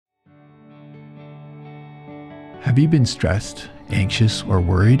Have you been stressed, anxious, or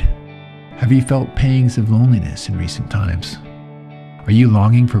worried? Have you felt pangs of loneliness in recent times? Are you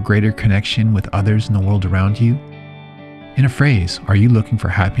longing for greater connection with others in the world around you? In a phrase, are you looking for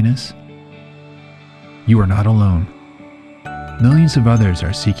happiness? You are not alone. Millions of others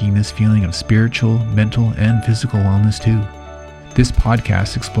are seeking this feeling of spiritual, mental, and physical wellness too. This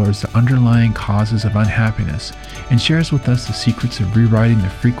podcast explores the underlying causes of unhappiness and shares with us the secrets of rewriting the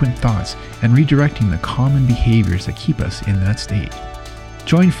frequent thoughts and redirecting the common behaviors that keep us in that state.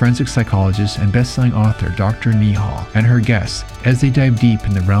 Join forensic psychologist and best-selling author Dr. Neehall and her guests as they dive deep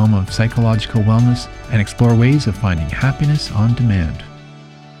in the realm of psychological wellness and explore ways of finding happiness on demand.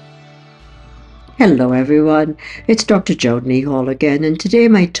 Hello everyone, it's Dr. Joan Neehall again, and today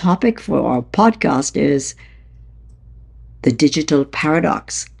my topic for our podcast is the digital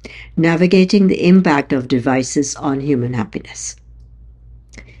paradox, navigating the impact of devices on human happiness.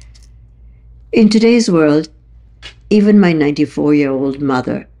 In today's world, even my 94-year-old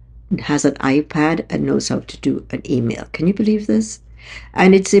mother has an iPad and knows how to do an email. Can you believe this?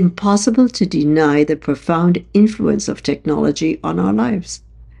 And it's impossible to deny the profound influence of technology on our lives.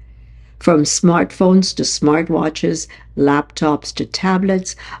 From smartphones to smartwatches, laptops to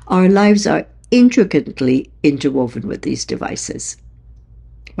tablets, our lives are intricately interwoven with these devices,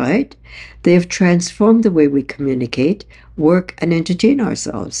 right? They have transformed the way we communicate, work, and entertain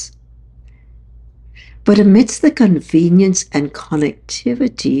ourselves. But amidst the convenience and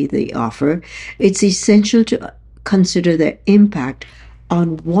connectivity they offer, it's essential to consider their impact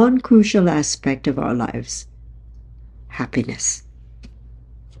on one crucial aspect of our lives: happiness.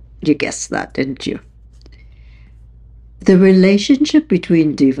 You guessed that, didn't you? The relationship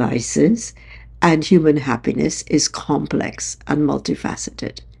between devices and human happiness is complex and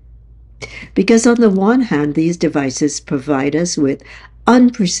multifaceted. Because on the one hand, these devices provide us with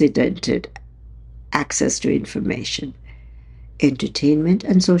unprecedented access to information, entertainment,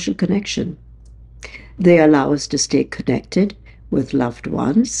 and social connection. They allow us to stay connected with loved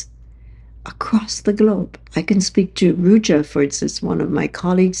ones across the globe. I can speak to Ruja, for instance, one of my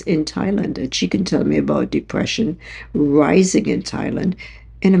colleagues in Thailand, and she can tell me about depression rising in Thailand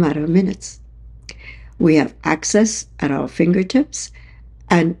in a matter of minutes. We have access at our fingertips,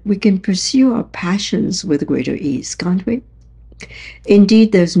 and we can pursue our passions with greater ease, can't we?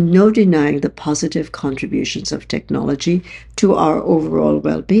 Indeed, there's no denying the positive contributions of technology to our overall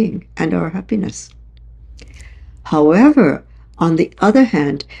well-being and our happiness. However, on the other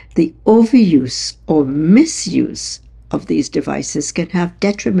hand, the overuse or misuse of these devices can have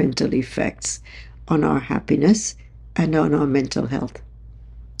detrimental effects on our happiness and on our mental health.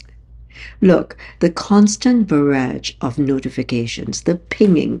 Look, the constant barrage of notifications, the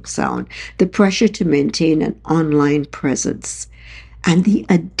pinging sound, the pressure to maintain an online presence, and the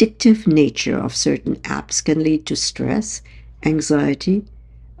addictive nature of certain apps can lead to stress, anxiety,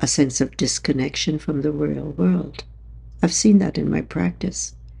 a sense of disconnection from the real world. I've seen that in my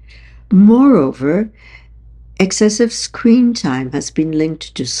practice. Moreover, excessive screen time has been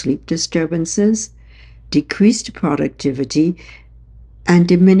linked to sleep disturbances, decreased productivity, and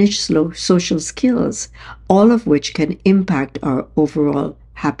diminished social skills, all of which can impact our overall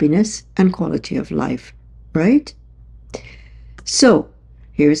happiness and quality of life, right? So,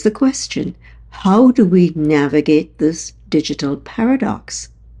 here's the question: how do we navigate this digital paradox?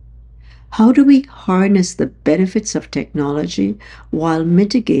 How do we harness the benefits of technology while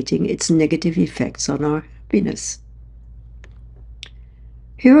mitigating its negative effects on our happiness?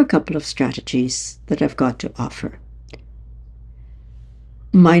 Here are a couple of strategies that I've got to offer.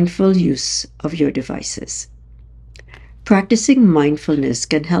 Mindful use of your devices. Practicing mindfulness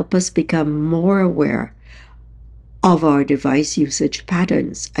can help us become more aware of our device usage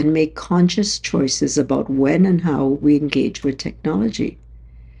patterns and make conscious choices about when and how we engage with technology.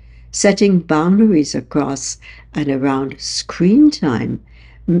 Setting boundaries across and around screen time,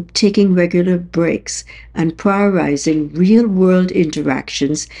 taking regular breaks, and prioritizing real-world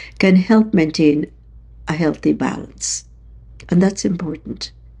interactions can help maintain a healthy balance. And that's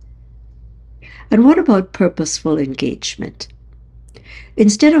important. And what about purposeful engagement?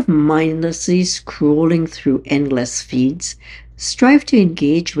 Instead of mindlessly scrolling through endless feeds, strive to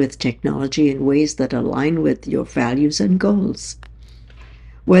engage with technology in ways that align with your values and goals.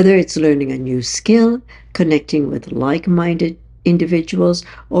 Whether it's learning a new skill, connecting with like-minded individuals,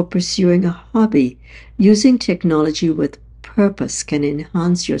 or pursuing a hobby, using technology with purpose can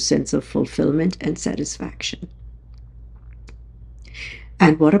enhance your sense of fulfillment and satisfaction.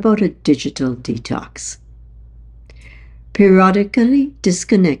 And what about a digital detox? Periodically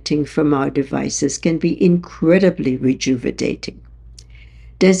disconnecting from our devices can be incredibly rejuvenating.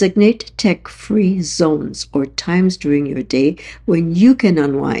 Designate tech-free zones or times during your day when you can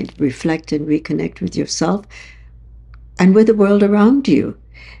unwind, reflect, and reconnect with yourself and with the world around you.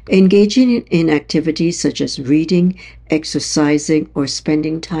 Engaging in activities such as reading, exercising, or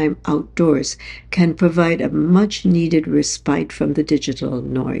spending time outdoors can provide a much-needed respite from the digital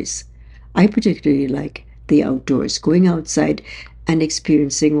noise. I particularly like the outdoors, going outside and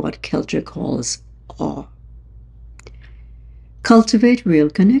experiencing what Kelter calls awe. Cultivate real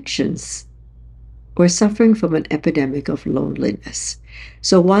connections. We're suffering from an epidemic of loneliness.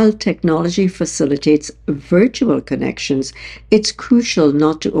 So while technology facilitates virtual connections, it's crucial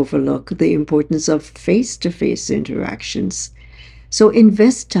not to overlook the importance of face-to-face interactions. So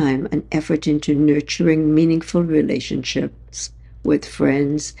invest time and effort into nurturing meaningful relationships with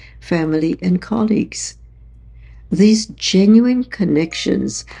friends, family, and colleagues. These genuine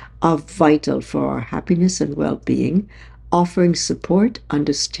connections are vital for our happiness and well-being, offering support,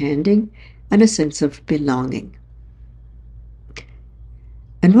 understanding, and a sense of belonging.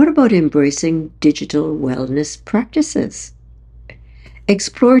 And what about embracing digital wellness practices?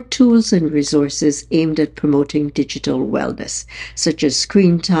 Explore tools and resources aimed at promoting digital wellness, such as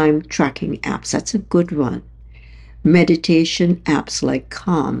screen time tracking apps. That's a good one. Meditation apps like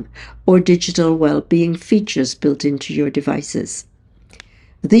Calm, or digital well-being features built into your devices.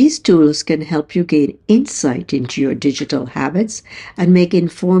 These tools can help you gain insight into your digital habits and make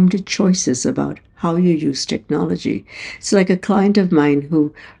informed choices about how you use technology. It's like a client of mine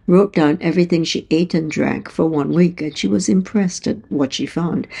who wrote down everything she ate and drank for 1 week, and she was impressed at what she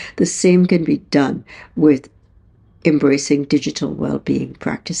found. The same can be done with embracing digital well-being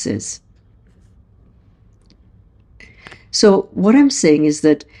practices. So what I'm saying is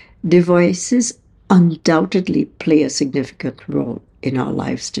that devices undoubtedly play a significant role in our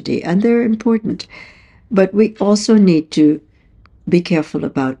lives today, and they're important. But we also need to be careful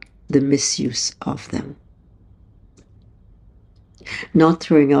about the misuse of them. Not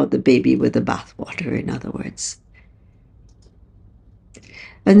throwing out the baby with the bathwater, in other words.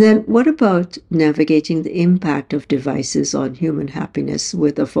 And then what about navigating the impact of devices on human happiness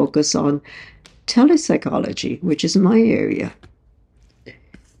with a focus on telepsychology, which is my area?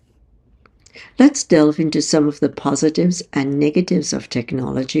 Let's delve into some of the positives and negatives of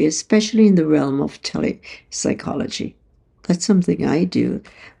technology, especially in the realm of telepsychology. That's something I do,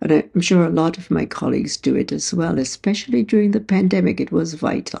 and I'm sure a lot of my colleagues do it as well, especially during the pandemic. It was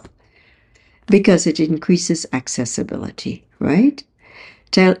vital because it increases accessibility, right?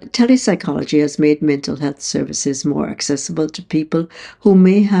 Telepsychology has made mental health services more accessible to people who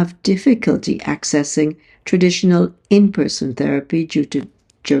may have difficulty accessing traditional in-person therapy due to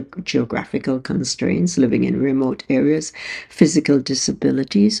geographical constraints, living in remote areas, physical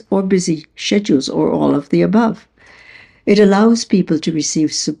disabilities, or busy schedules, or all of the above. It allows people to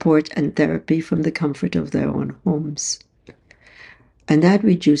receive support and therapy from the comfort of their own homes. And that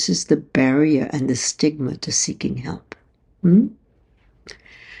reduces the barrier and the stigma to seeking help.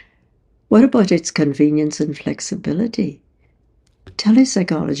 What about its convenience and flexibility?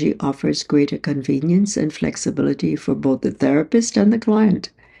 Telepsychology offers greater convenience and flexibility for both the therapist and the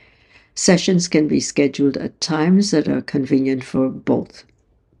client. Sessions can be scheduled at times that are convenient for both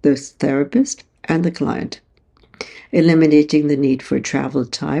the therapist and the client, eliminating the need for travel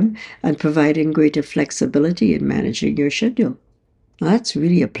time and providing greater flexibility in managing your schedule. That's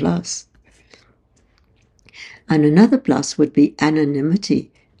really a plus. And another plus would be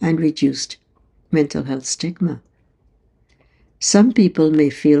anonymity and reduced mental health stigma. Some people may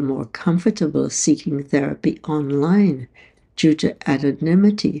feel more comfortable seeking therapy online due to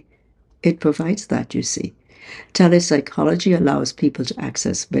anonymity. It provides that, you see. Telepsychology allows people to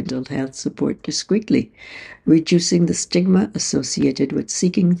access mental health support discreetly, reducing the stigma associated with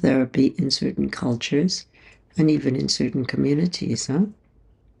seeking therapy in certain cultures and even in certain communities.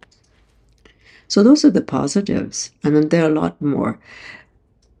 So those are the positives, and then there are a lot more.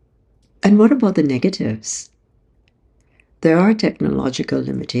 And what about the negatives? There are technological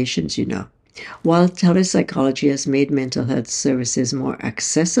limitations, you know. While telepsychology has made mental health services more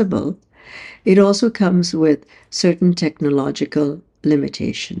accessible, it also comes with certain technological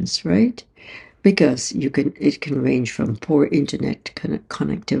limitations, right? Because it can range from poor internet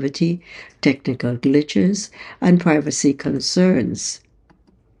connectivity, technical glitches, and privacy concerns.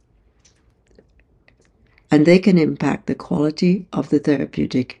 And they can impact the quality of the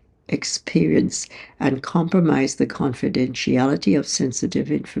therapeutic experience and compromise the confidentiality of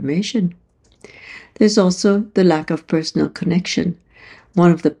sensitive information. There's also the lack of personal connection.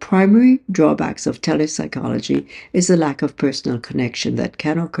 One of the primary drawbacks of telepsychology is the lack of personal connection that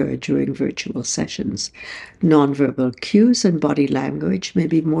can occur during virtual sessions. Nonverbal cues and body language may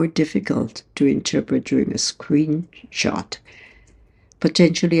be more difficult to interpret during a screenshot,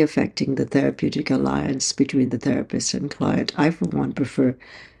 potentially affecting the therapeutic alliance between the therapist and client. I, for one, prefer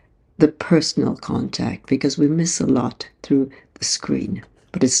the personal contact because we miss a lot through the screen,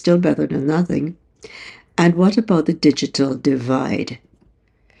 but it's still better than nothing. And what about the digital divide?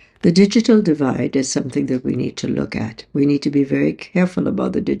 The digital divide is something that we need to look at. We need to be very careful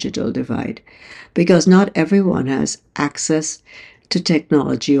about the digital divide because not everyone has access to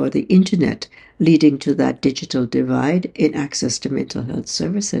technology or the internet, leading to that digital divide in access to mental health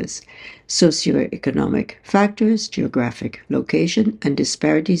services. Socioeconomic factors, geographic location, and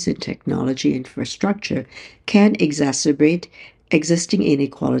disparities in technology infrastructure can exacerbate existing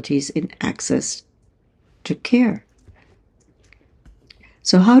inequalities in access to care.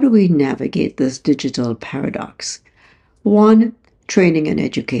 So how do we navigate this digital paradox? 1. Training and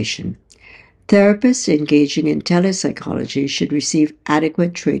education. Therapists engaging in telepsychology should receive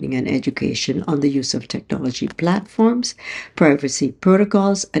adequate training and education on the use of technology platforms, privacy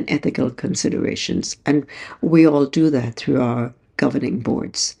protocols, and ethical considerations. And we all do that through our governing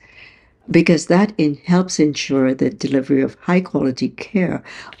boards, because that helps ensure the delivery of high-quality care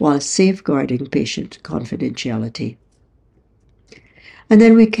while safeguarding patient confidentiality. And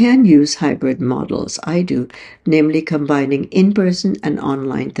then we can use hybrid models. I do, namely combining in-person and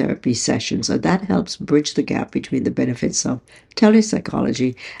online therapy sessions. So that helps bridge the gap between the benefits of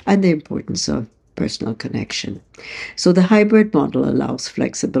telepsychology and the importance of personal connection. So the hybrid model allows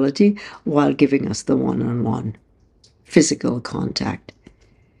flexibility while giving us the one-on-one physical contact.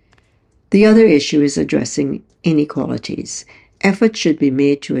 The other issue is addressing inequalities. Efforts should be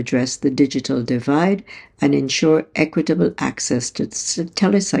made to address the digital divide and ensure equitable access to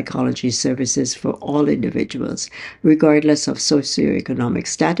telepsychology services for all individuals, regardless of socioeconomic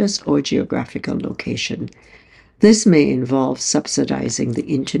status or geographical location. This may involve subsidizing the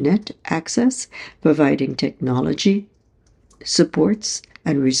internet access, providing technology supports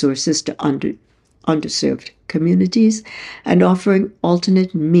and resources to underserved communities, and offering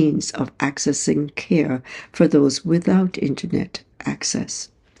alternate means of accessing care for those without internet access.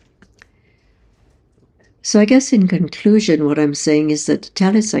 So I guess in conclusion, what I'm saying is that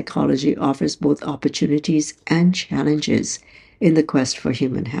telepsychology offers both opportunities and challenges in the quest for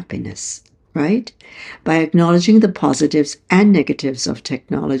human happiness, right? By acknowledging the positives and negatives of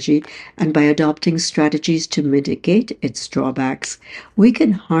technology and by adopting strategies to mitigate its drawbacks, we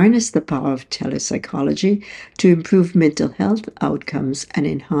can harness the power of telepsychology to improve mental health outcomes and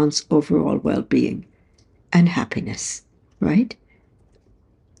enhance overall well-being and happiness, right?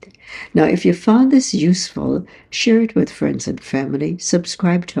 Now, if you found this useful, share it with friends and family,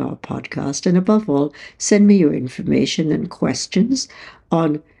 subscribe to our podcast, and above all, send me your information and questions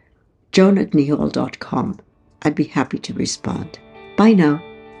on joan@neehall.com. I'd be happy to respond. Bye now.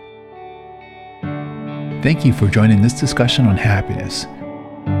 Thank you for joining this discussion on happiness.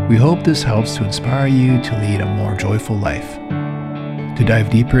 We hope this helps to inspire you to lead a more joyful life. To dive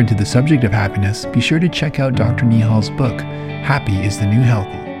deeper into the subject of happiness, be sure to check out Dr. Neehall's book, Happy is the New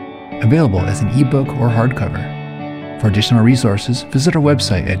Healthy, available as an ebook or hardcover. For additional resources, visit our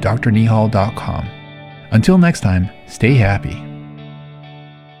website at drneehall.com. Until next time, stay happy.